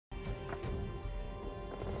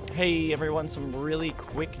Hey everyone, some really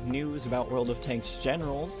quick news about World of Tanks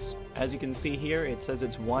Generals. As you can see here, it says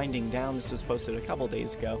it's winding down. This was posted a couple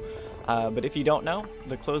days ago. But if you don't know,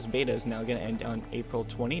 the closed beta is now going to end on April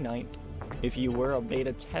 29th. If you were a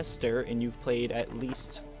beta tester and you've played at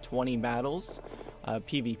least 20 battles,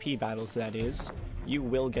 PvP battles that is, you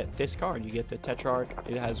will get this card. You get the Tetrarch.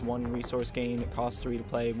 It has 1 resource gain, it costs 3 to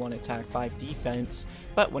play, 1 attack, 5 defense,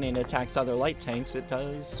 but when it attacks other light tanks, it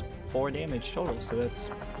does 4 damage total, so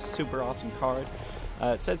that's a super awesome card.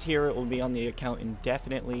 It says here it will be on the account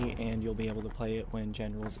indefinitely, and you'll be able to play it when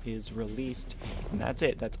Generals is released. And that's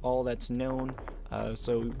it. That's all that's known.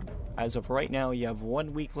 So as of right now, you have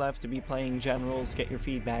 1 week left to be playing Generals. Get your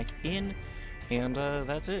feedback in, and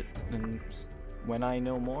that's it. And when I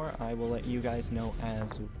know more, I will let you guys know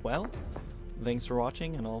as well. Thanks for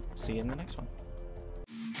watching, and I'll see you in the next one.